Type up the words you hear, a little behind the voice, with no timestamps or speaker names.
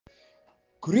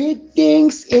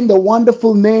Greetings in the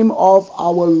wonderful name of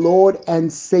our Lord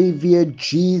and Savior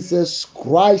Jesus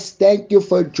Christ. Thank you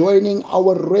for joining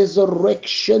our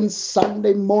Resurrection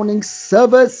Sunday morning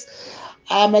service.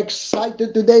 I'm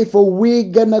excited today for we're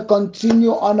gonna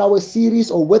continue on our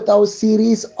series or with our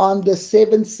series on the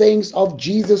seven sayings of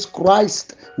Jesus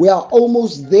Christ. We are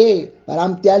almost there, but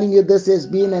I'm telling you, this has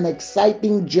been an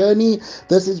exciting journey.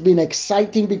 This has been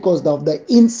exciting because of the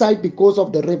insight, because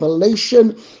of the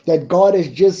revelation that God has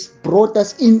just brought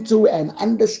us into, and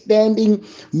understanding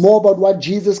more about what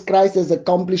Jesus Christ has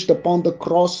accomplished upon the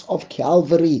cross of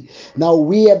Calvary. Now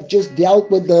we have just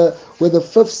dealt with the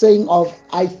fifth saying of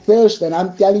I thirst, and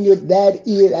I'm telling you that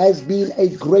it has been a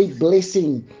great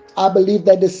blessing. I believe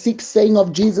that the sixth saying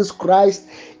of Jesus Christ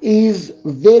is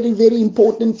very, very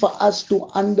important for us to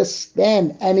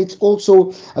understand, and it's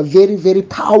also a very, very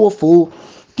powerful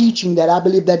teaching that I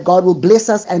believe that God will bless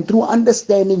us, and through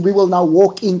understanding we will now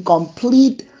walk in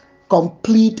complete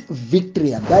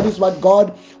victory. And that is what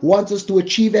God wants us to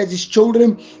achieve as his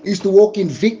children, is to walk in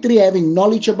victory, having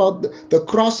knowledge about the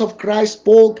cross of Christ.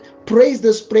 Paul prays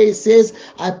this prayer, says,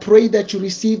 I pray that you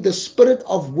receive the spirit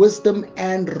of wisdom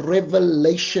and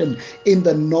revelation in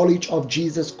the knowledge of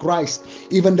Jesus Christ.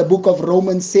 Even the book of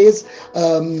Romans says,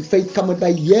 faith cometh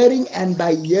by hearing, and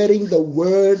by hearing the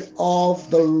word of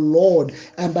the Lord,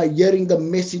 and by hearing the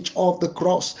message of the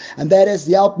cross. And that has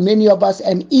helped many of us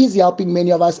and is helping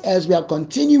many of us as we are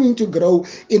continuing to grow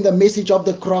in the message of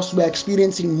the cross. We're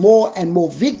experiencing more and more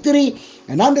victory,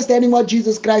 and understanding what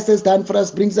Jesus Christ has done for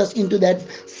us brings us into that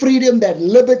freedom, that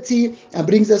liberty, and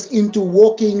brings us into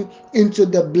walking into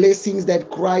the blessings that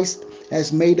Christ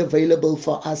has made available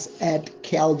for us at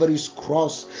Calvary's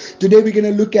cross. Today we're going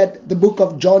to look at the book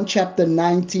of John chapter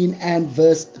 19 and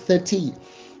verse 30.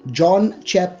 John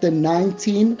chapter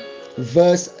 19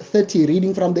 verse 30,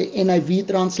 reading from the NIV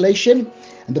translation.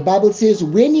 And the Bible says,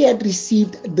 when he had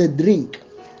received the drink,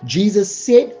 Jesus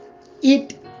said,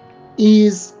 it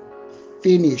is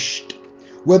finished.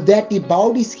 With that, he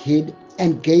bowed his head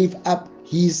and gave up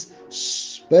his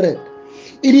spirit.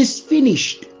 It is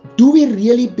finished. Do we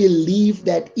really believe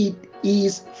that it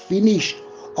is finished?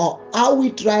 Or are we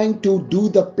trying to do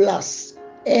the plus,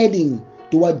 adding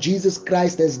to what Jesus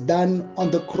Christ has done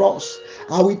on the cross?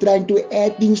 Are we trying to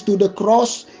add things to the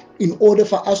cross in order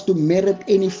for us to merit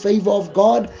any favor of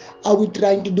God? Are we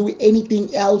trying to do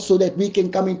anything else so that we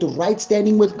can come into right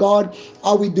standing with God?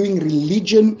 Are we doing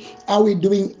religion? Are we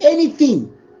doing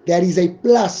anything that is a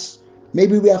plus?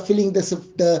 Maybe we are feeling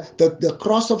the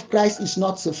cross of Christ is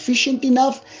not sufficient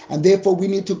enough, and therefore we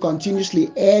need to continuously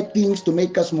add things to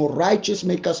make us more righteous,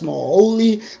 make us more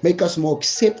holy, make us more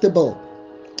acceptable.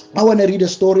 I want to read a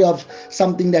story of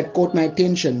something that caught my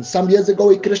attention. Some years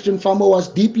ago, a Christian farmer was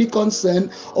deeply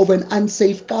concerned over an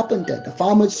unsafe carpenter. The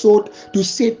farmer sought to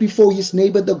set before his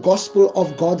neighbor the gospel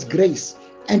of God's grace,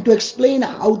 and to explain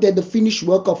how that the finished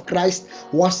work of Christ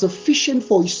was sufficient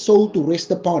for his soul to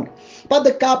rest upon. But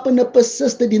the carpenter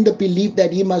persisted in the belief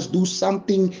that he must do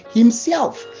something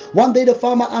himself. One day the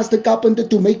farmer asked the carpenter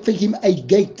to make for him a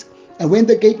gate, and when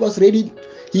the gate was ready,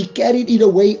 he carried it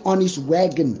away on his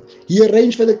wagon. He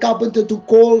arranged for the carpenter to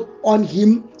call on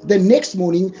him the next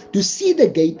morning to see the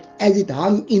gate as it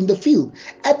hung in the field.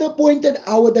 At the appointed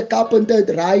hour, the carpenter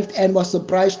arrived and was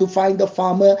surprised to find the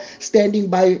farmer standing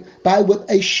by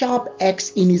with a sharp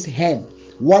axe in his hand.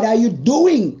 What are you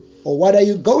doing? Or what are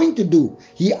you going to do?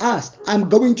 He asked. I'm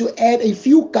going to add a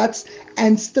few cuts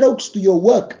and strokes to your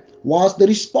work, was the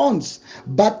response.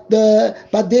 But there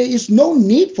is no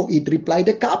need for it, replied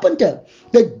the carpenter.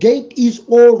 The gate is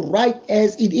all right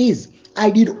as it is. I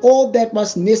did all that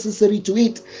was necessary to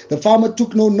it. The farmer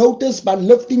took no notice, but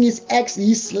lifting his axe,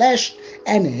 he slashed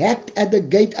and hacked at the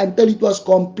gate until it was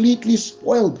completely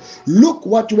spoiled. Look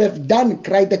what you have done,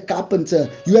 cried the carpenter.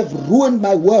 You have ruined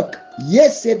my work.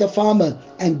 Yes, said the farmer,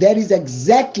 and that is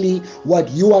exactly what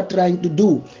you are trying to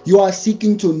do. You are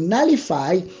seeking to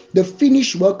nullify the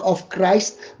finished work of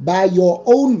Christ by your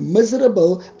own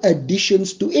miserable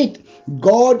additions to it.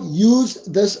 God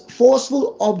used this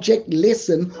forceful object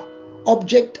lesson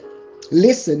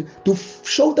to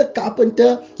show the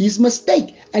carpenter his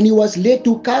mistake, and he was led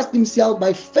to cast himself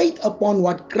by faith upon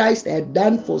what Christ had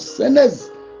done for sinners.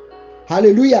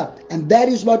 Hallelujah. And that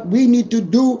is what we need to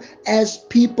do as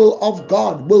people of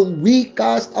God. Will we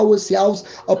cast ourselves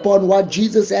upon what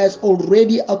Jesus has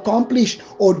already accomplished,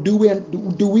 or do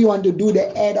we want to do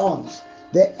the add-ons?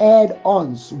 The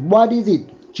add-ons. What is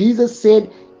it? Jesus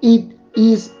said, it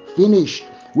is finished.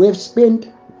 We have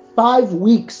spent 5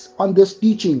 weeks on this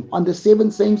teaching on the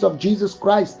seven sayings of Jesus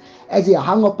Christ as he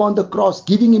hung upon the cross,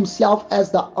 giving himself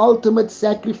as the ultimate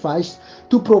sacrifice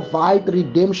to provide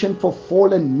redemption for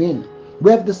fallen men.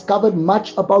 We have discovered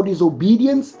much about his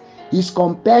obedience, his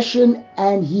compassion,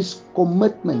 and his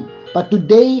commitment. But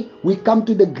today we come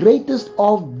to the greatest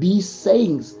of these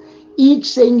sayings. Each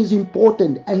saying is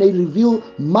important and they reveal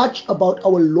much about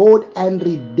our Lord and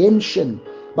redemption.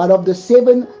 But of the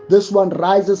seven, this one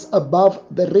rises above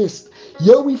the rest.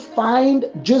 Here we find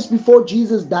just before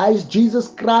Jesus dies, Jesus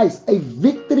Christ, a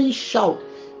victory shout.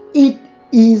 It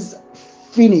is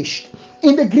finished.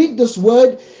 In the Greek, this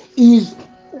word is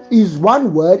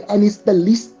one word and it's the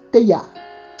listeia.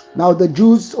 Now the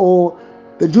Jews of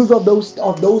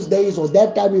those days or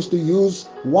that time used to use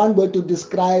one word to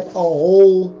describe a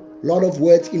whole lot of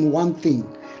words in one thing.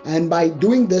 And by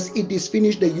doing this, it is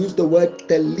finished. They use the word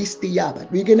telistia.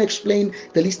 But we're going to explain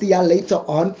telistia later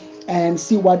on and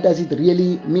see what does it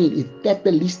really mean. It's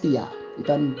telistia. If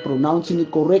I'm pronouncing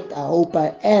it correct, I hope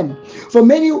I am. For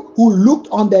many who looked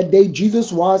on that day,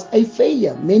 Jesus was a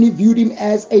failure. Many viewed him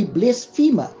as a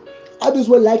blasphemer. Others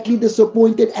were likely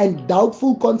disappointed and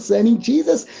doubtful concerning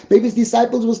Jesus. Maybe his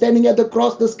disciples were standing at the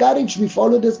cross discouraged. We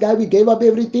followed this guy. We gave up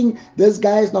everything. This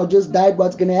guy has now just died.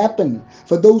 What's going to happen?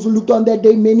 For those who looked on that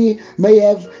day, many may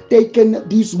have taken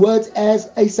these words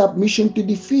as a submission to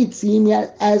defeat, seeing him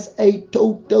as a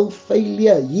total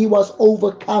failure. He was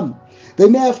overcome. They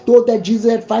may have thought that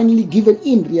Jesus had finally given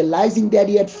in, realizing that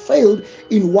he had failed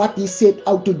in what he set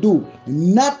out to do.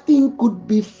 Nothing could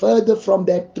be further from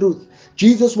that truth.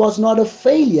 Jesus was not a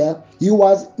failure. He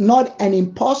was not an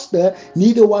imposter.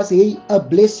 Neither was he a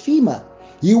blasphemer.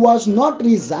 He was not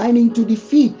resigning to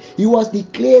defeat. He was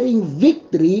declaring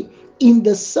victory in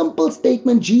the simple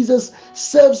statement Jesus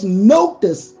serves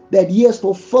notice that he has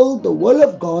fulfilled the will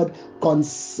of God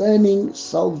concerning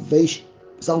salvation.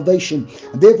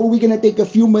 Therefore, we're going to take a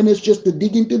few minutes just to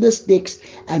dig into this text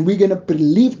and we're going to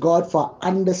believe God for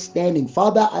understanding.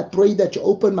 Father, I pray that you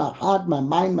open my heart, my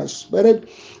mind, my spirit.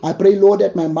 I pray, Lord,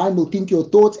 that my mind will think your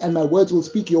thoughts and my words will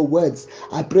speak your words.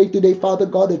 I pray today, Father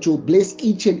God, that you'll bless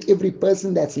each and every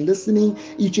person that's listening.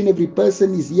 Each and every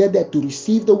person is here that to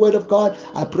receive the word of God.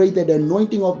 I pray that the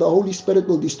anointing of the Holy Spirit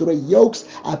will destroy yokes.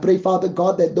 I pray, Father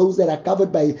God, that those that are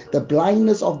covered by the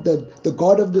blindness of the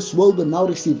God of this world will now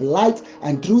receive light,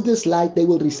 and through this light they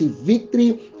will receive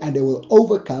victory and they will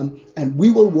overcome, and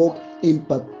we will walk in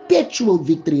perpetual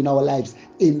victory in our lives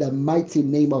in the mighty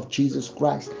name of Jesus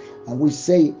Christ. And we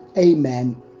say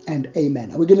amen and amen.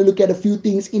 And we're going to look at a few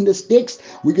things in this text.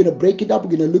 We're going to break it up.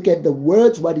 We're going to look at the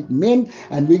words, what it meant,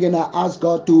 and we're going to ask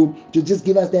God to just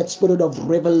give us that spirit of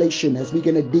revelation as we're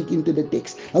going to dig into the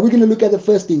text. And we're going to look at the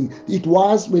first thing. It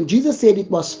was when Jesus said it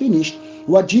was finished,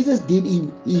 what Jesus did, he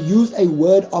used a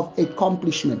word of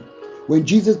accomplishment. When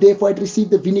Jesus therefore had received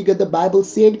the vinegar, the Bible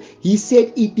said, he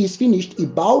said, it is finished. He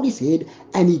bowed his head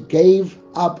and he gave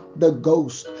up the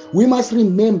ghost. We must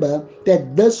remember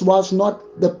that this was not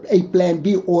a plan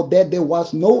B, or that there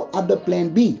was no other plan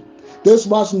B. This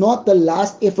was not the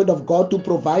last effort of God to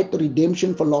provide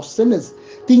redemption for lost sinners.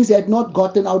 Things had not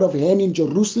gotten out of hand in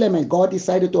Jerusalem, and God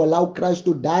decided to allow Christ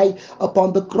to die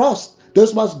upon the cross.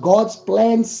 This was God's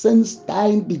plan since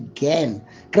time began.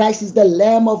 Christ is the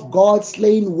Lamb of God,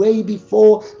 slain way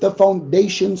before the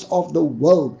foundations of the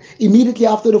world. Immediately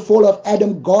after the fall of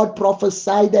Adam, God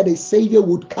prophesied that a Savior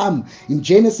would come. In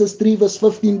Genesis 3 verse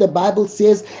 15, the Bible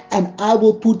says, and I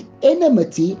will put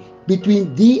enmity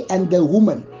between thee and the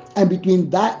woman, and between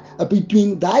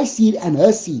thy seed and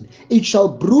her seed. It shall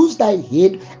bruise thy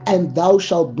head, and thou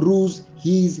shalt bruise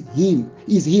his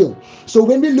heel. So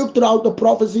when we look throughout the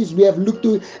prophecies, we have looked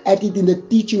at it in the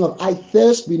teaching of I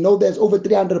thirst. We know there's over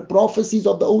 300 prophecies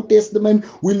of the Old Testament.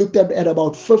 We looked at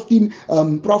about 15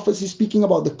 prophecies speaking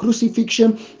about the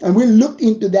crucifixion, and we looked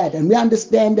into that, and we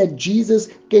understand that Jesus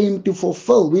came to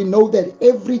fulfill. We know that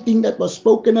everything that was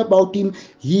spoken about him,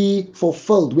 he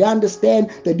fulfilled. We understand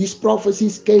that these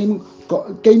prophecies came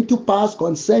to pass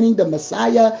concerning the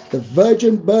Messiah, the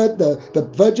virgin birth, the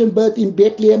virgin birth in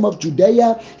Bethlehem of Judea.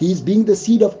 He is being the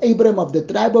seed of Abraham, of the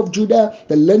tribe of Judah,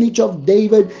 the lineage of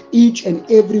David. Each and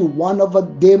every one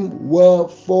of them were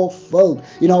fulfilled.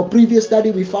 In our previous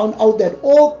study, we found out that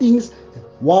all things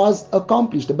was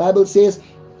accomplished. The Bible says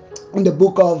in the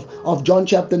book of John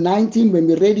chapter 19, when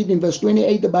we read it in verse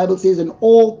 28, the Bible says, and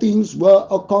all things were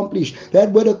accomplished.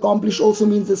 That word accomplished also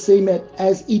means the same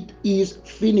as it is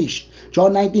finished.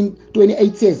 John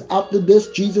 19:28 says, after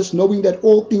this, Jesus, knowing that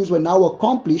all things were now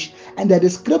accomplished, and that the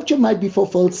scripture might be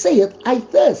fulfilled, saith, I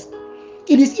thirst.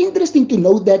 It is interesting to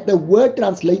note that the word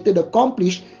translated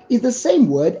accomplished is the same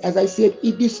word as I said,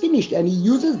 it is finished. And he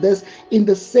uses this in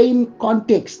the same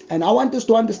context. And I want us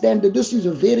to understand that this is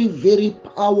a very, very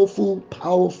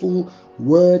powerful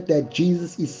word that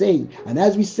Jesus is saying. And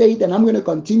as we say it, and I'm going to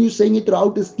continue saying it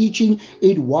throughout this teaching,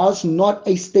 it was not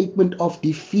a statement of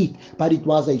defeat, but it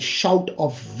was a shout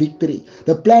of victory.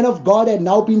 The plan of God had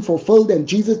now been fulfilled, and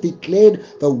Jesus declared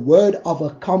the word of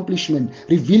accomplishment,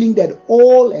 revealing that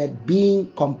all had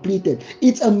been completed.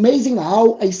 It's amazing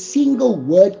how a single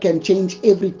word can change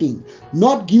everything.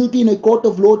 Not guilty in a court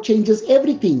of law changes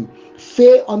everything.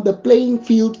 Fair on the playing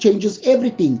field changes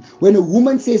everything. When a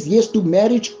woman says yes to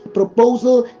marriage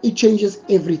proposal, it changes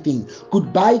everything.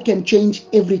 Goodbye can change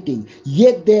everything.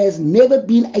 Yet there has never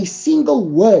been a single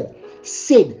word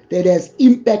said that has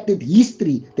impacted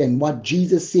history than what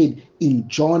Jesus said in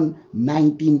John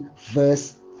 19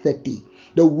 verse 30.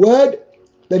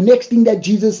 The next thing the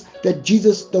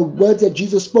words that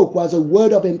Jesus spoke was a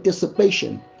word of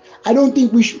anticipation. I don't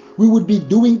think we would be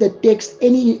doing the text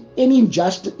any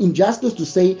injustice to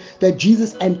say that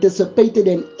Jesus anticipated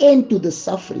an end to the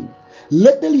suffering.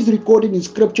 Little is recorded in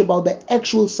scripture about the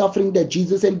actual suffering that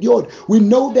Jesus endured. We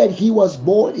know that he has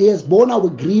borne our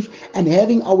grief and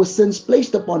having our sins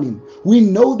placed upon him. We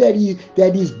know that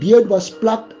his beard was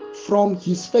plucked from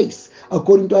his face.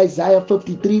 According to Isaiah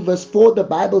 53 verse 4, the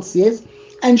Bible says,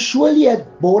 and surely he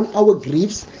had borne our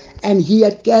griefs, and he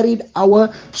had carried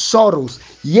our sorrows.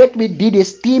 Yet we did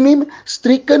esteem him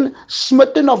stricken,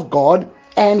 smitten of God,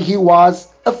 and he was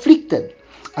afflicted.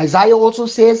 Isaiah also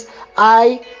says,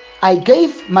 I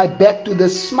gave my back to the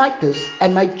smiters,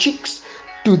 and my cheeks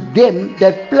to them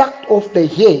that plucked off the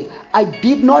hair. I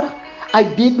did not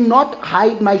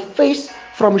hide my face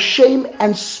from shame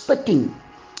and spitting.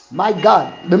 My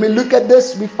God, when we look at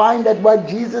this, we find that what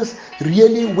Jesus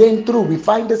really went through. We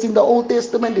find this in the Old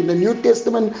Testament, in the New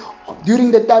Testament.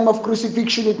 During the time of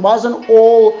crucifixion, it wasn't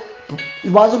all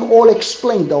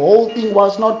explained. The whole thing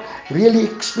was not really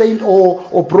explained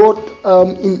or brought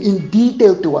in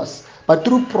detail to us. But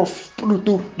through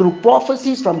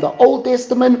prophecies from the Old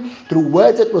Testament, through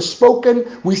words that were spoken,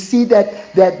 we see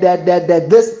that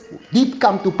this did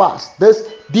come to pass. This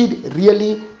did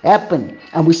really happen.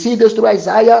 And we see this through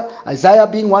Isaiah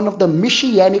being one of the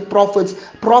messianic prophets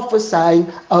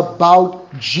prophesying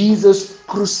about Jesus'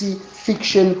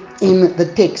 crucifixion in the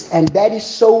text. And that is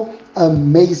so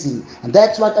amazing. And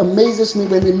that's what amazes me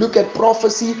when we look at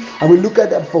prophecy and we look at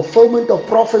the fulfillment of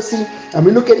prophecy and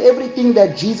we look at everything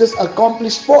that Jesus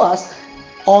accomplished for us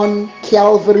on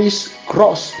Calvary's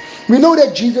cross. We know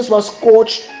that Jesus was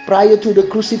scourged prior to the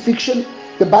crucifixion.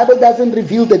 The Bible doesn't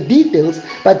reveal the details,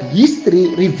 but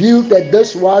history revealed that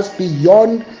this was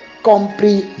beyond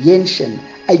comprehension.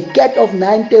 A cat of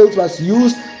nine tails was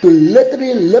used to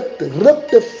literally rip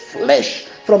the flesh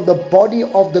from the body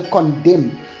of the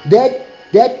condemned.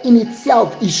 That in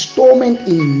itself is torment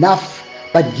enough.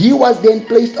 But he was then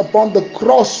placed upon the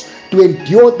cross to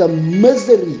endure the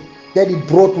misery that it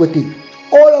brought with it.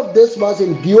 All of this was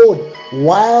endured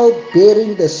while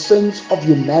bearing the sins of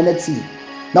humanity.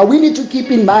 Now we need to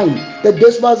keep in mind that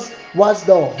this was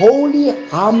the holy,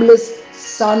 harmless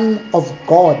Son of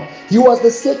God. He was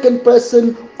the second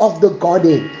person of the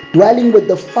Godhead, dwelling with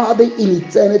the Father in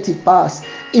eternity past,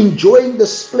 enjoying the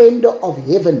splendor of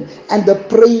heaven and the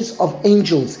praise of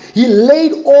angels. He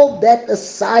laid all that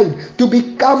aside to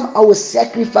become our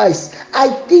sacrifice. I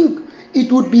think it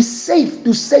would be safe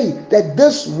to say that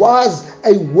this was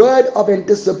a word of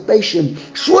anticipation.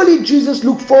 Surely Jesus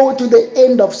looked forward to the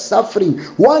end of suffering,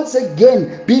 once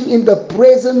again being in the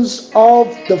presence of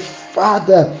the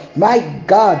Father. My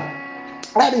God,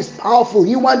 that is powerful.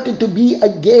 He wanted to be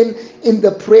again in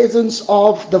the presence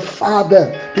of the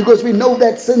Father, because we know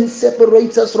that sin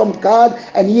separates us from God,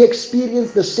 and he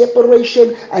experienced the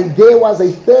separation, and there was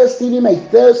a thirst in him, a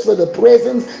thirst for the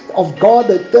presence of God,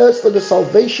 a thirst for the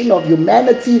salvation of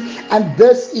humanity. And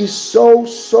this is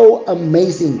so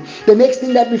amazing. The next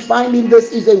thing that we find in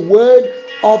this is a word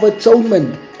of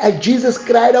atonement. As Jesus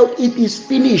cried out, "It is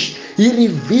finished," he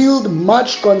revealed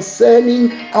much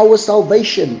concerning our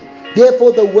salvation.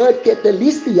 Therefore, the word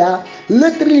tetelestai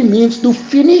literally means to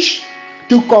finish,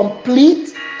 to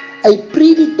complete a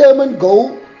predetermined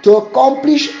goal, to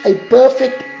accomplish a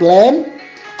perfect plan.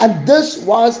 And this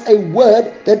was a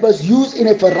word that was used in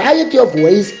a variety of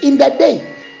ways in that day.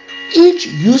 Each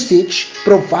usage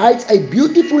provides a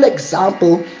beautiful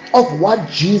example of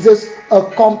what Jesus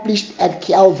accomplished at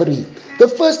Calvary. The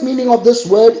first meaning of this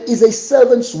word is a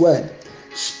servant's word,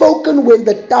 spoken when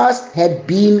the task had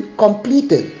been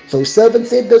completed. So servant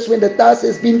said this when the task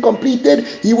has been completed,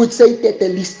 he would say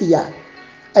tetelestai.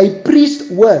 A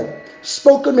priest word,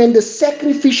 spoken when the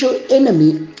sacrificial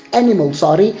animal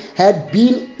had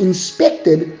been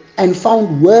inspected and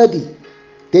found worthy.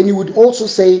 Then he would also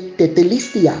say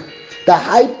tetelestai. The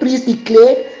high priest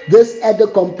declared this at the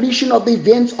completion of the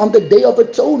events on the Day of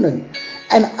Atonement.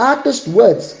 An artist's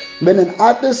words, when an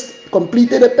artist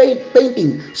completed a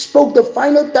painting, spoke the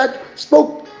final touch,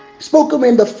 spoken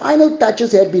when the final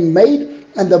touches had been made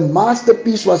and the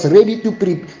masterpiece was ready to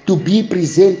be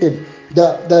presented.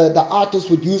 The artist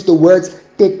would use the words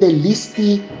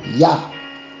tetelestai,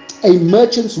 a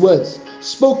merchant's words,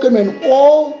 spoken when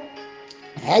all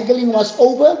haggling was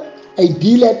over, a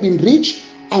deal had been reached,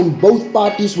 and both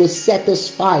parties were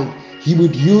satisfied. He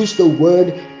would use the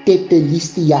word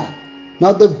tetelestai.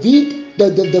 Now the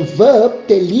verb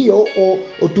teleo,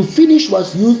 or to finish,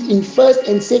 was used in first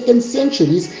and second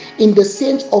centuries in the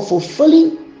sense of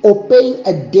fulfilling or paying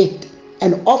a debt,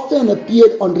 and often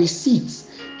appeared on receipts.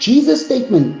 Jesus'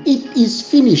 statement, "It is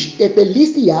finished,"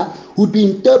 tetelestai, would be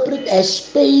interpreted as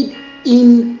paid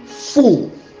in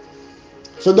full.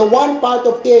 So the one part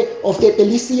of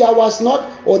tetelestai was not,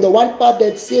 or the one part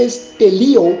that says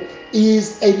teleo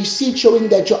is a receipt showing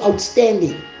that you're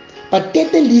outstanding. But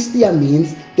tetelestai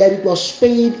means that it was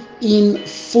paid in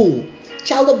full.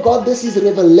 Child of God, this is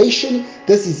revelation,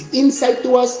 this is insight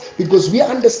to us, because we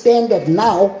understand that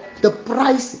now the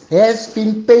price has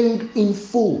been paid in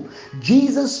full.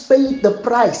 Jesus paid the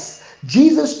price.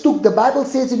 Jesus took, the Bible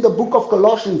says in the book of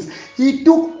Colossians, he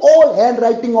took all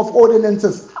handwriting of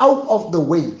ordinances out of the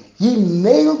way. He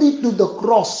nailed it to the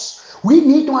cross. We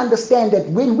need to understand that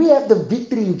when we have the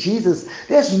victory in Jesus,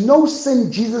 there's no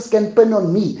sin Jesus can pin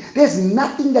on me. There's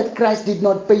nothing that Christ did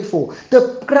not pay for. The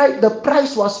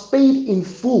price was paid in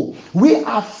full. We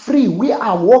are free. We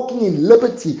are walking in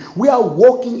liberty. We are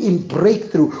walking in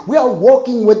breakthrough. We are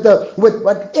walking with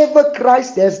whatever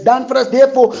Christ has done for us.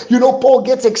 Therefore, Paul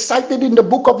gets excited in the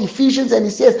book of Ephesians and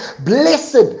he says,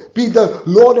 "Blessed be the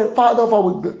Lord and Father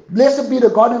of blessed be the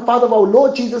God and Father of our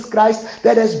Lord Jesus Christ,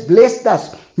 that has blessed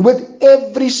us with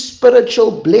every spiritual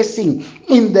blessing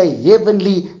in the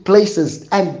heavenly places."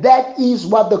 And that is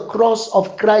what the cross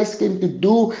of Christ came to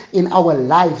do in our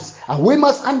lives. And we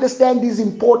must understand these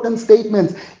important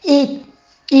statements. It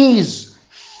is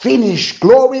finished.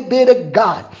 Glory be to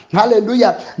God.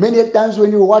 Hallelujah. Many times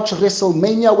when you watch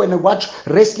WrestleMania, when you watch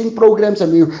wrestling programs,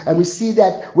 and we see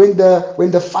that when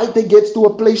the fighter gets to a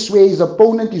place where his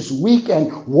opponent is weak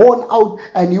and worn out,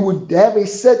 and he would have a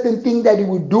certain thing that he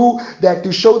would do that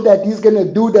to show that he's going to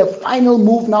do the final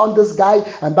move now on this guy,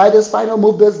 and by this final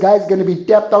move this guy is going to be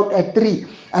tapped out at 3.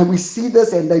 And we see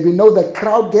this, and we know the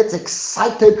crowd gets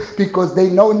excited because they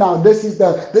know now this is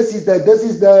the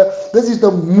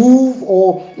move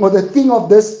or the thing of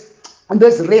this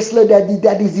wrestler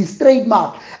that is his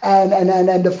trademark,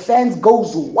 and the fans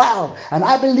goes wow. And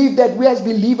I believe that we as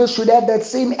believers should have that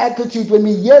same attitude when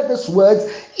we hear these words,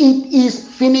 "It is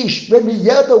finished." When we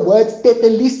hear the words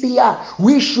tetelestai,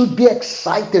 we should be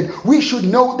excited. We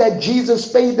should know that Jesus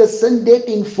paid the sin debt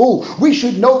in full. We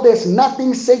should know there's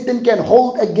nothing Satan can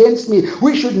hold against me.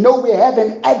 We should know we have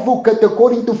an advocate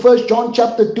according to 1 John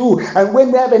chapter 2. And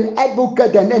when we have an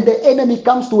advocate, and then the enemy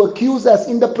comes to accuse us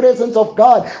in the presence of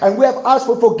God, and we have asked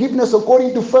for forgiveness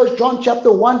according to 1 John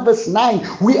chapter 1 verse 9,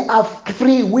 we are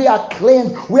free, we are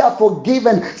cleansed, we are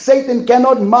forgiven. Satan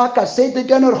cannot mark us. Satan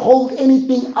cannot hold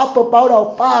anything up about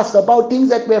our past, about things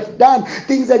that we have done,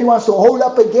 things that he wants to hold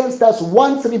up against us.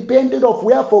 Once repented of,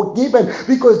 we are forgiven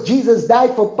because Jesus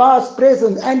died for past,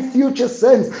 present, and future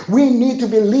sins. We need to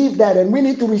believe that, and we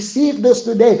need to receive this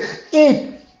today.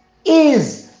 It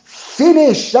is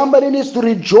finished. Somebody needs to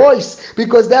rejoice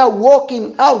because they are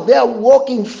walking out, they are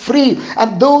walking free.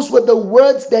 And those were the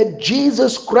words that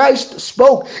Jesus Christ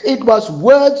spoke. It was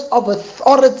words of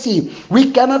authority. We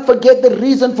cannot forget the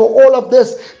reason for all of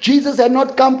this. Jesus had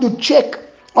not come to check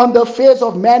on the affairs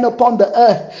of man upon the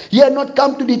earth. He had not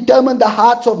come to determine the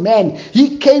hearts of man.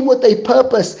 He came with a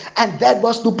purpose, and that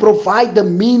was to provide the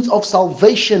means of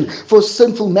salvation for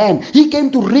sinful man. He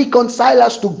came to reconcile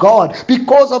us to God.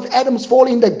 Because of Adam's fall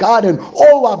in the garden,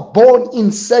 all are born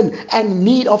in sin and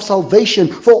need of salvation.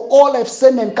 For all have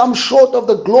sinned and come short of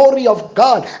the glory of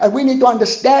God. And we need to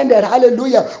understand that,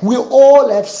 hallelujah, we all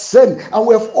have sinned, and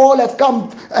we all have come,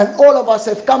 and all of us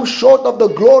have come short of the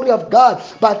glory of God.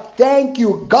 But thank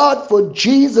you, God, for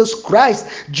Jesus Christ.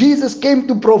 Jesus came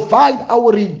to provide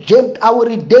our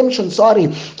redemption.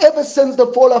 Ever since the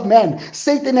fall of man,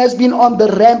 Satan has been on the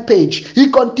rampage.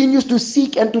 He continues to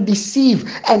seek and to deceive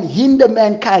and hinder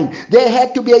mankind. There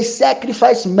had to be a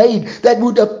sacrifice made that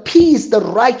would appease the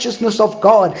righteousness of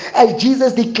God. As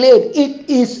Jesus declared, "It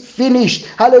is finished."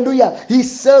 Hallelujah. He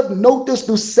served notice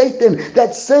to Satan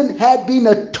that sin had been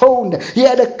atoned. He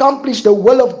had accomplished the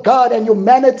will of God, and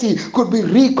humanity could be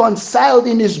reconciled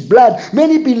in his blood.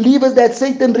 Many believers that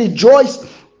Satan rejoiced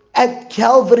at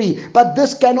Calvary. But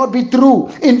this cannot be true.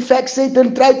 In fact,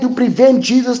 Satan tried to prevent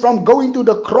Jesus from going to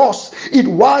the cross. It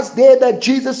was there that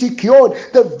Jesus secured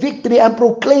the victory and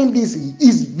proclaimed his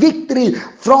victory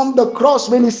from the cross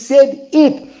when he said,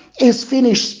 "It is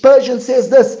finished." Spurgeon says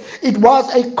this: "It was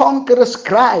a conqueror's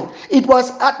cry. It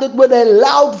was uttered with a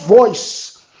loud voice."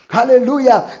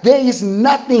 Hallelujah. There is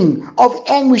nothing of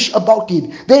anguish about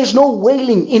it. There is no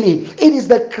wailing in it. It is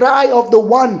the cry of the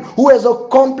one who has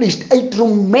accomplished a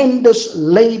tremendous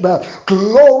labor.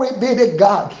 Glory be to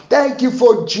God. Thank you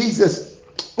for Jesus.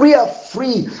 We are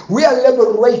free. We are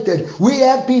liberated. We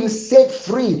have been set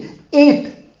free.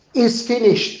 It is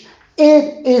finished.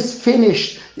 It is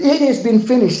finished. It has been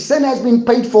finished. Sin has been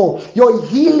paid for. Your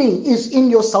healing is in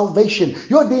your salvation.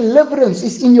 Your deliverance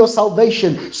is in your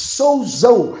salvation.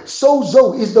 Sozo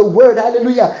is the word,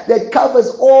 hallelujah, that covers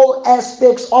all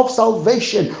aspects of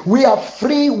salvation. We are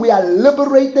free. We are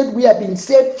liberated. We have been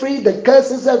set free. The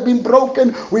curses have been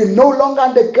broken. We're no longer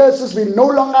under curses. We're no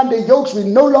longer under yokes. We're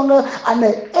no longer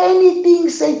under anything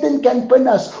Satan can pin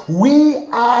us. We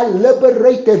are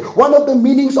liberated. One of the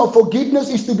meanings of forgiveness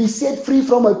is to be set free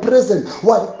from a prison.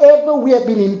 Whatever we have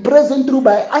been imprisoned through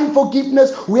by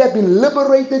unforgiveness, we have been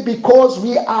liberated because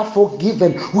we are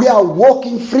forgiven. We are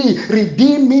walking free.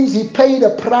 Redeemed means he paid a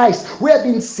price. We have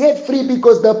been set free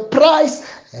because the price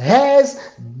has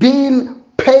been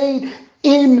paid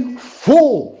in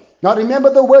full. Now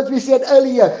remember the words we said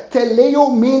earlier.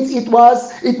 Teleo means it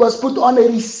was put on a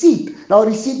receipt. Now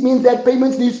receipt means that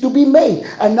payments needs to be made.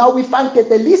 And now we find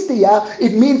tetelestia,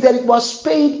 it means that it was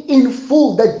paid in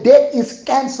full. The debt is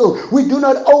cancelled. We do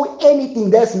not owe anything.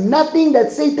 There's nothing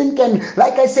that Satan can,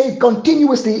 like I say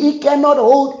continuously, he cannot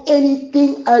hold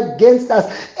anything against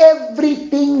us.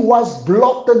 Everything was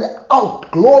blotted out.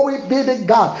 Glory be to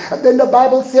God. And then the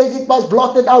Bible says it was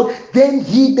blotted out. Then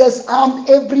he disarmed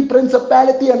every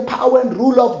principality and power and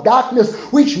rule of darkness,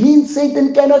 which means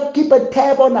Satan cannot keep a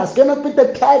tab on us, cannot put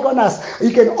a tag on us.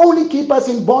 He can only keep us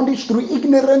in bondage through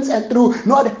ignorance and through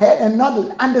not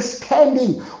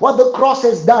understanding what the cross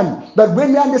has done. But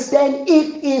when we understand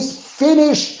it is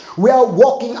finished, we are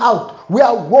walking out. We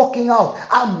are walking out.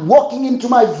 I'm walking into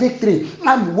my victory.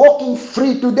 I'm walking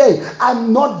free today.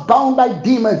 I'm not bound by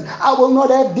demons. I will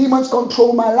not have demons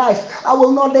control my life. I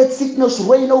will not let sickness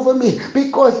reign over me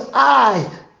because I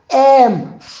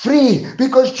am free.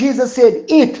 Because Jesus said,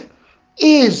 "It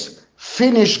is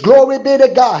finished." Glory be to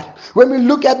God. When we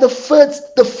look at the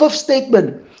fifth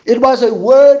statement, it was a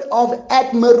word of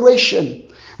admiration.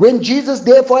 When Jesus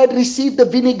therefore had received the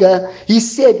vinegar, he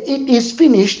said, "It is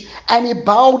finished," and he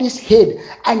bowed his head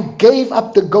and gave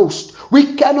up the ghost.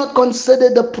 We cannot consider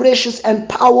the precious and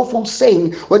powerful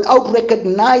saying without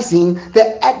recognizing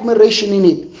the admiration in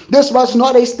it. This was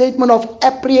not a statement of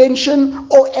apprehension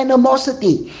or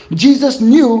animosity. Jesus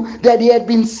knew that he had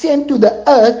been sent to the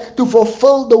earth to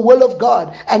fulfill the will of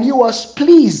God, and he was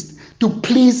pleased to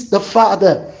please the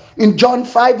Father. In John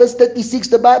 5 verse 36,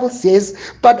 the Bible says,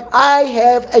 "But I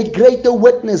have a greater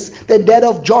witness than that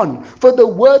of John, for the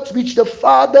works which the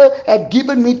Father had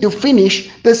given me to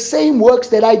finish, the same works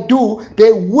that I do,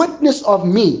 they witness of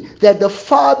me, that the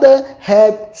Father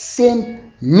had sent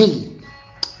me."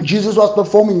 Jesus was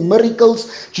performing miracles.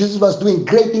 Jesus was doing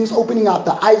great things, opening up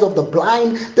the eyes of the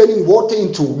blind, turning water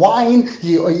into wine.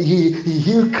 He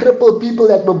healed crippled people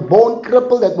that were born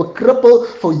crippled, that were crippled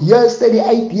for years,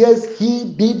 38 years. He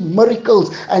did miracles.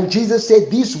 And Jesus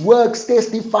said, "These works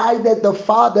testify that the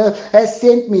Father has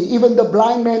sent me." Even the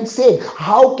blind man said,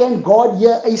 "How can God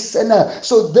hear a sinner?"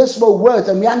 So these were words.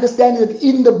 And we understand that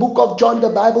in the book of John, the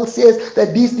Bible says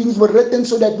that these things were written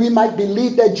so that we might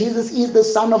believe that Jesus is the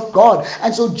Son of God.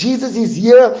 And so Jesus is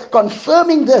here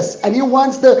confirming this, and he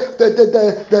wants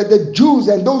the Jews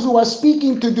and those who are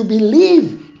speaking to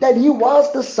believe that he was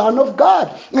the Son of God.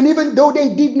 And even though they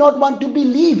did not want to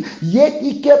believe, yet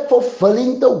he kept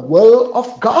fulfilling the will of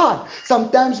God.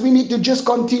 Sometimes we need to just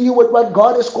continue with what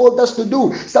God has called us to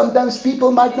do. Sometimes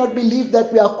people might not believe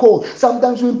that we are called.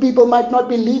 Sometimes when people might not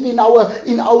believe in our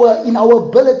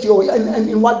ability or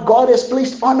in what God has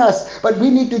placed on us. But we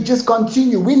need to just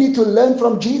continue. We need to learn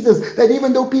from Jesus that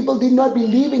even though people did not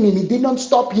believe in him, it did not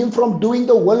stop him from doing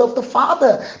the will of the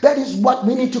Father. That is what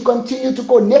we need to continue to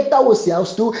connect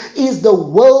ourselves to, is the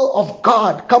will of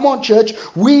God. Come on, church.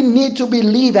 We need to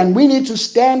believe, and we need to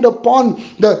stand upon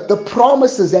the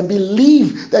promises and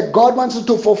believe that God wants us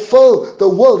to fulfill the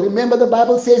will. Remember, the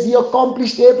Bible says he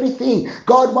accomplished everything.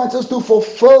 God wants us to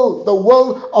fulfill the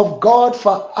will of God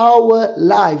for our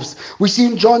lives. We see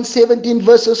in John 17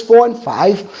 verses 4 and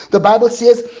 5, the Bible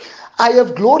says, "I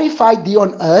have glorified thee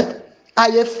on earth.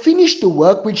 I have finished the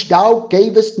work which thou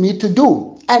gavest me to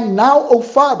do." And now, O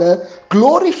Father,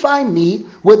 glorify me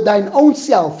with thine own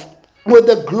self, with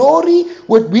the glory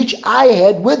with which I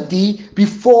had with thee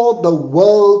before the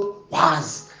world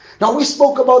was. Now we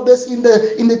spoke about this in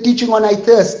the teaching on I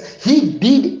thirst. He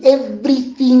did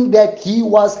everything that he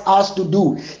was asked to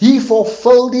do. He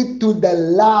fulfilled it to the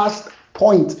last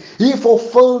point. He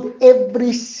fulfilled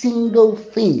every single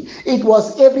thing. It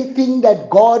was everything that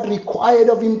God required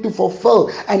of him to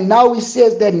fulfill. And now he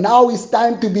says that now it's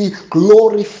time to be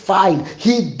glorified.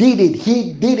 He did it.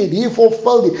 He did it. He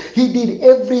fulfilled it. He did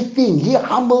everything. He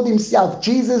humbled himself.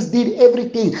 Jesus did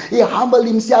everything. He humbled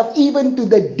himself even to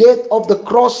the death of the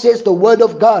cross, says the word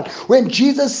of God. When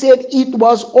Jesus said it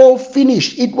was all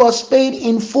finished, it was paid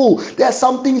in full. There are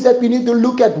some things that we need to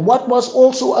look at. What was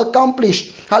also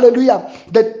accomplished? Hallelujah.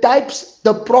 The types,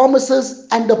 the promises,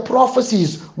 and the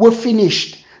prophecies were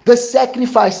finished. The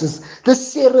sacrifices, the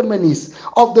ceremonies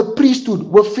of the priesthood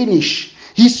were finished.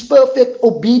 His perfect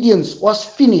obedience was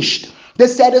finished. The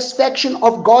satisfaction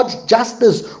of God's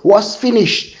justice was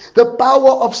finished. The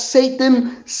power of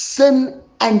Satan, sin,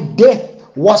 and death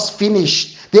was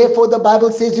finished. Therefore, the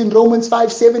Bible says in Romans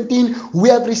 5:17, we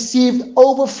have received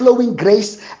overflowing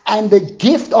grace and the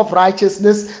gift of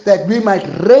righteousness that we might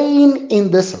reign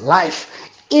in this life.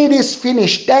 It is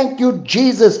finished. Thank you,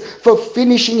 Jesus, for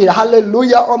finishing it.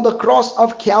 Hallelujah. On the cross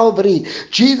of Calvary,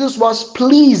 Jesus was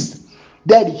pleased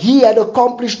that he had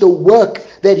accomplished the work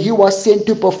that he was sent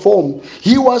to perform.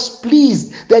 He was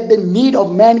pleased that the need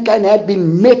of mankind had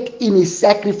been met in his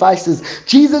sacrifices.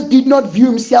 Jesus did not view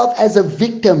himself as a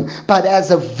victim, but as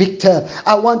a victor.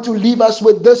 I want to leave us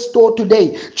with this thought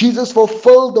today. Jesus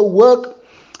fulfilled the work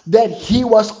that he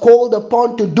was called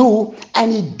upon to do,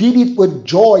 and he did it with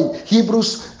joy.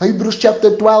 Hebrews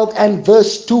chapter 12 and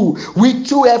verse 2. We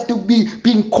too have to be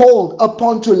being called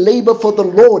upon to labor for the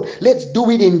Lord. Let's do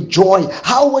it in joy.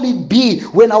 How will it be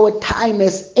when our time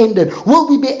has ended? Will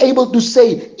we be able to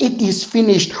say it is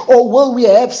finished, or will we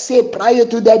have said prior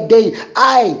to that day,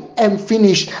 I am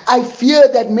finished? I fear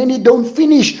that many don't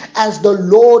finish as the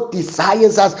Lord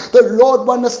desires us. The Lord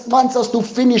wants us to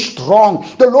finish strong.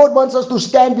 The Lord wants us to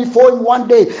stand before him one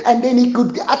day, and then he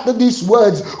could utter these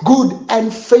words, good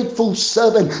and faithful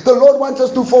servant. The Lord wants us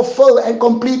to fulfill and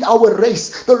complete our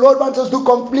race. The Lord wants us to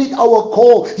complete our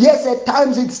call. Yes, at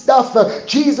times it's tough.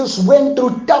 Jesus went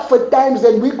through tougher times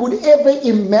than we could ever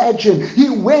imagine. He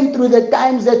went through the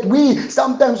times that we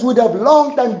sometimes would have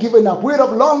long time given up. We would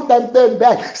have long time turned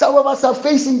back. Some of us are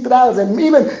facing trials, and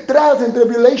even trials and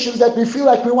tribulations that we feel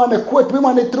like we want to quit. We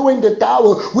want to throw in the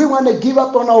towel. We want to give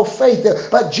up on our faith.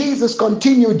 But Jesus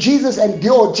continued. Jesus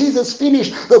endured. Jesus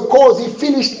finished the cause. He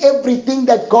finished everything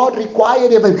that God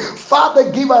required of him.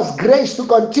 Father, give us grace to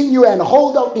continue and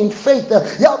hold out in faith.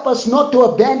 Help us not to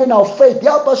abandon our faith.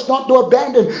 Help us not to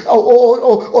abandon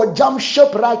or jump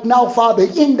ship right now, Father,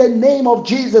 in the name of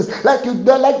Jesus. Like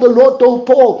the Lord told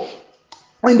Paul,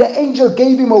 when the angel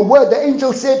gave him a word, the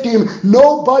angel said to him,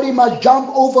 nobody must jump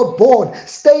overboard.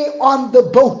 Stay on the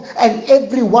boat and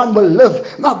everyone will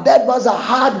live. Now that was a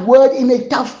hard word in a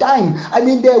tough time. I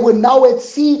mean, they were now at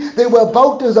sea. They were the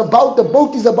boat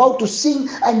is about to sink,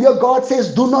 and your God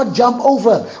says, do not jump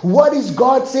over. What is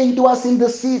God saying to us in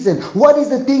this season? What is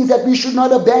the things that we should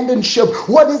not abandon ship?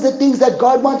 What is the things that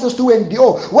God wants us to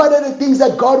endure? What are the things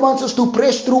that God wants us to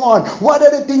press through on? What are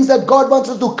the things that God wants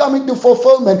us to come into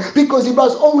fulfillment? Because it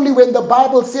was only when the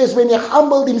Bible says when he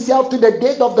humbled himself to the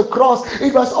death of the cross,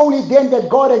 it was only then that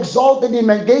God exalted him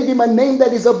and gave him a name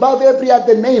that is above every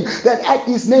other name, that at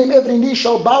his name every knee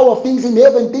shall bow, of things in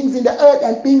heaven, things in the earth,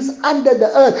 and things under the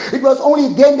earth. It was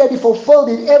only then that he fulfilled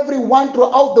in everyone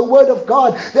throughout the word of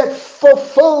God, that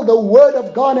fulfilled the word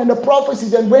of God and the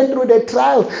prophecies, and went through the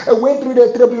trials and went through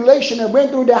the tribulation and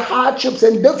went through the hardships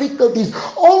and difficulties.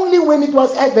 Only when it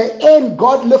was at the end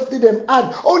God lifted them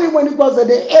up. Only when it was at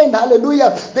the end, hallelujah,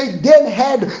 they then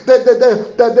had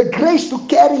the grace to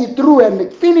carry it through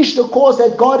and finish the course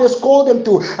that God has called them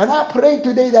to. And I pray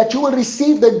today that you will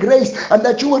receive the grace and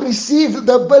that you will receive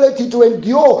the ability to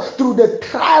endure through the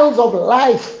trials of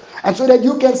life. And so that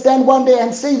you can stand one day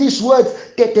and say these words,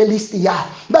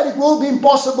 tetelestai. But it will be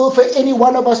impossible for any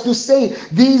one of us to say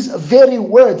these very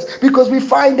words, because we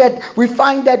find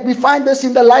this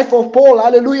in the life of Paul.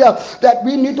 Hallelujah. That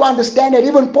we need to understand that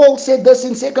even Paul said this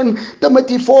in 2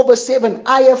 Timothy 4 verse 7.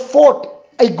 I have fought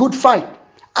a good fight.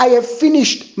 I have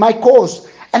finished my course,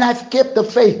 and I've kept the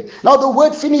faith. Now the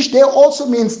word finished there also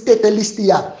means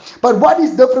tetelestai. But what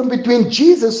is different between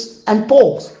Jesus and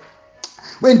Paul's?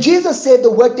 When Jesus said the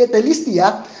word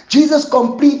tetelestai, Jesus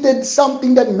completed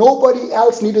something that nobody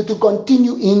else needed to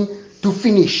continue in to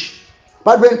finish.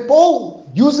 But when Paul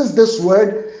uses this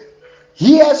word,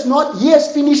 he has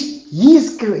finished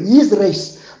his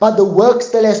race, but the work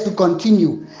still has to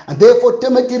continue. And therefore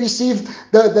Timothy received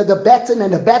the baton,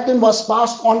 and the baton was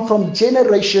passed on from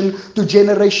generation to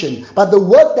generation. But the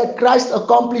work that Christ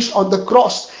accomplished on the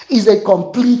cross is a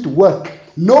complete work.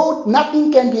 No,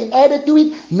 nothing can be added to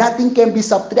it, nothing can be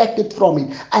subtracted from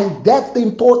it. And that's the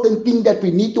important thing that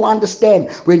we need to understand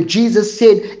when Jesus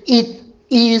said, "It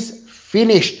is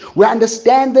finished." We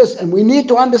understand this, and we need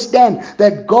to understand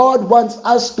that God wants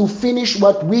us to finish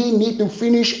what we need to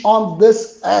finish on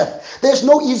this earth. There's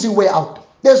no easy way out.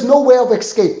 There's no way of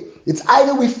escape. It's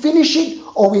either we finish it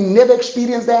or we never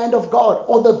experience the hand of God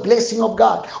or the blessing of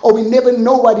God, or we never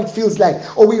know what it feels like,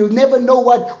 or we'll never know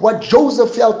what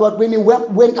Joseph felt like when he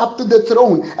went up to the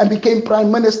throne and became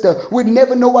prime minister. We'd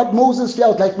never know what Moses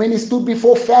felt like when he stood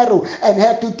before Pharaoh and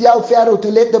had to tell Pharaoh to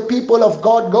let the people of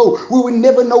God go. We would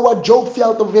never know what Job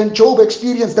felt when Job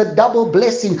experienced the double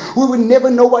blessing. We would never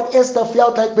know what Esther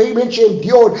felt like when she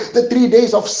endured the 3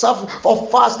 days of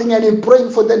fasting and in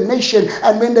praying for the nation,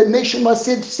 and when the nation was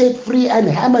set free and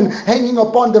Haman hanging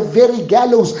upon the very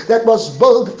gallows that was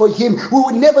built for him. We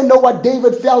would never know what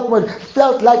David felt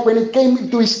like when it came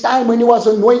to his time when he was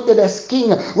anointed as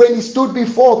king, when he stood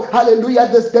before, hallelujah,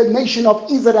 the nation of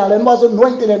Israel and was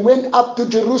anointed and went up to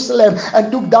Jerusalem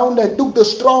and took the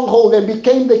stronghold and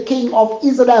became the king of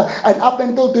Israel, and up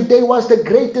until today was the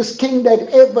greatest king that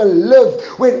ever lived.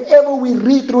 Whenever we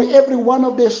read through every one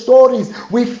of their stories,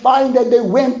 we find that they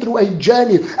went through a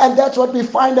journey, and that's what we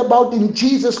find about in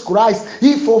Jesus Christ.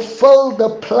 He fulfilled the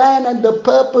plan and the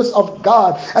purpose of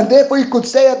God, and therefore he could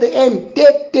say at the end,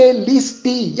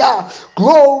 Tetelestai,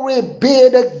 glory be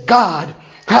to God.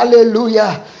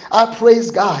 Hallelujah. I praise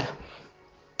God.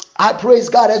 I praise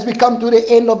God. As we come to the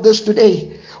end of this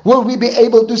today, will we be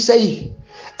able to say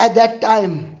at that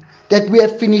time that we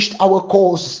have finished our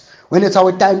course when it's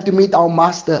our time to meet our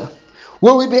master?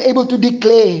 Will we be able to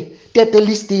declare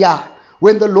Tetelestai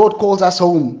when the Lord calls us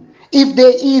home? If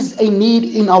there is a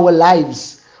need in our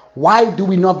lives, why do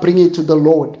we not bring it to the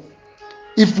Lord?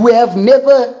 If we have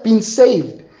never been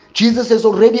saved, Jesus has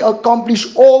already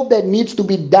accomplished all that needs to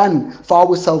be done for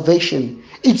our salvation.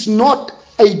 It's not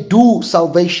a do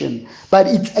salvation, but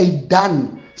it's a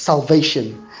done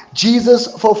salvation. Jesus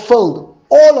fulfilled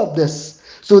all of this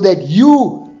so that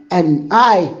you and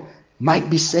I might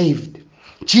be saved.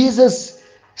 Jesus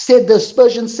said this,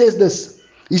 Spurgeon says this.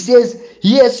 He says,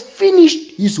 "He has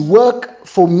finished his work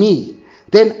for me.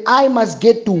 Then I must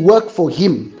get to work for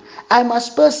him. I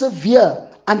must persevere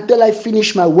until I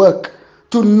finish my work,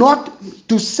 not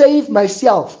to save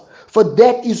myself, for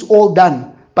that is all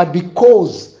done, but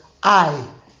because I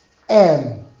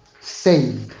am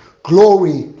saved."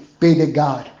 Glory be to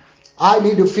God. I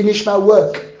need to finish my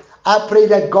work. I pray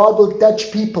that God will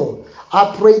touch people.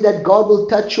 I pray that God will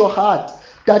touch your heart,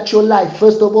 touch your life.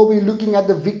 First of all, we're looking at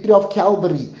the victory of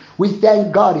Calvary. We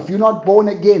thank God. If you're not born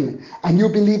again and you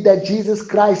believe that Jesus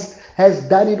Christ has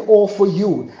done it all for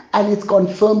you and it's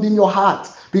confirmed in your heart,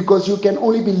 because you can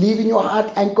only believe in your heart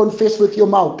and confess with your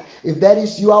mouth. If that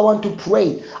is you, I want to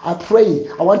pray.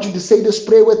 I want you to say this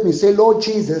prayer with me. Say, "Lord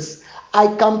Jesus, I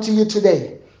come to you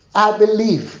today. I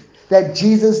believe that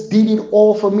Jesus did it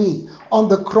all for me on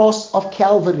the cross of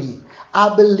Calvary.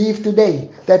 I believe today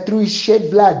that through his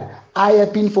shed blood, I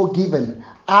have been forgiven.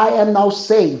 I am now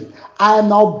saved. I am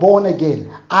now born again.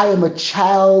 I am a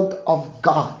child of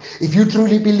God." If you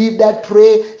truly believe that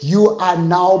prayer, you are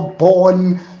now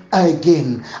born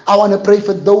again. I want to pray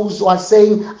for those who are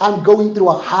saying, "I'm going through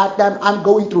a hard time. I'm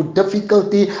going through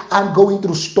difficulty. I'm going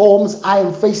through storms. I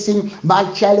am facing my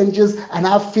challenges and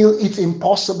I feel it's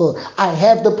impossible. I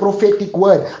have the prophetic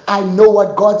word. I know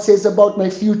what God says about my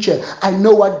future. I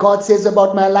know what God says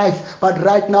about my life. But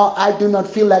right now, I do not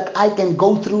feel like I can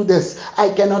go through this. I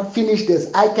cannot finish this.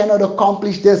 I cannot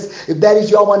accomplish this." If that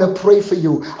is you, I want to pray for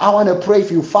you. I want to pray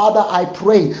for you. Father, I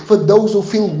pray for those who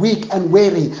feel weak and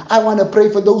weary. I want to pray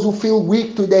for those who feel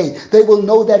weak today. They will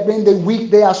know that when they're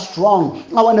weak, they are strong.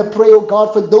 I want to pray, oh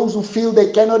God, for those who feel they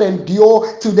cannot endure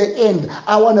to the end.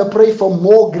 I want to pray for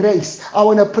more grace. I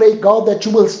want to pray, God, that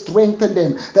you will strengthen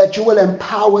them, that you will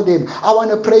empower them. I want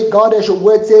to pray, God, as your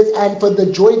word says, "And for the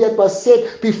joy that was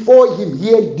set before him,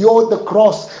 he endured the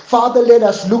cross." Father, let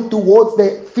us look towards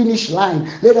the finish line.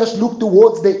 Let us look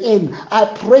towards the end. I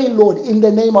pray, Lord, in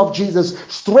the name of Jesus,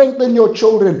 strengthen your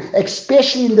children,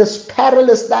 especially in this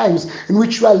perilous times in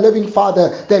which you are living,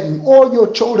 Father, that all your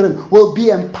children will be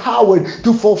empowered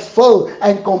to fulfill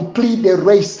and complete the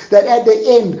race, that at the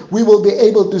end we will be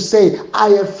able to say, "I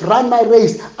have run my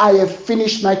race, I have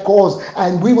finished my course."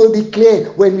 And we will declare,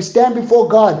 when we stand before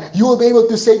God, you will be able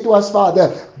to say to us,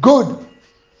 "Father, good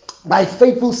My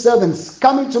faithful servants,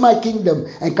 come into my kingdom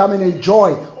and come and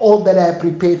enjoy all that I have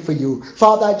prepared for you.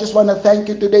 Father, I just want to thank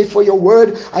you today for your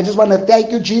word. I just want to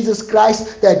thank you, Jesus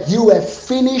Christ, that you have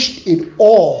finished it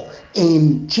all.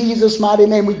 In Jesus' mighty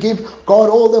name, we give God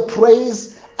all the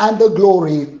praise and the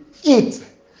glory. It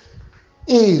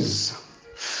is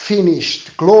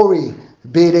finished. Glory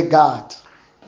be to God.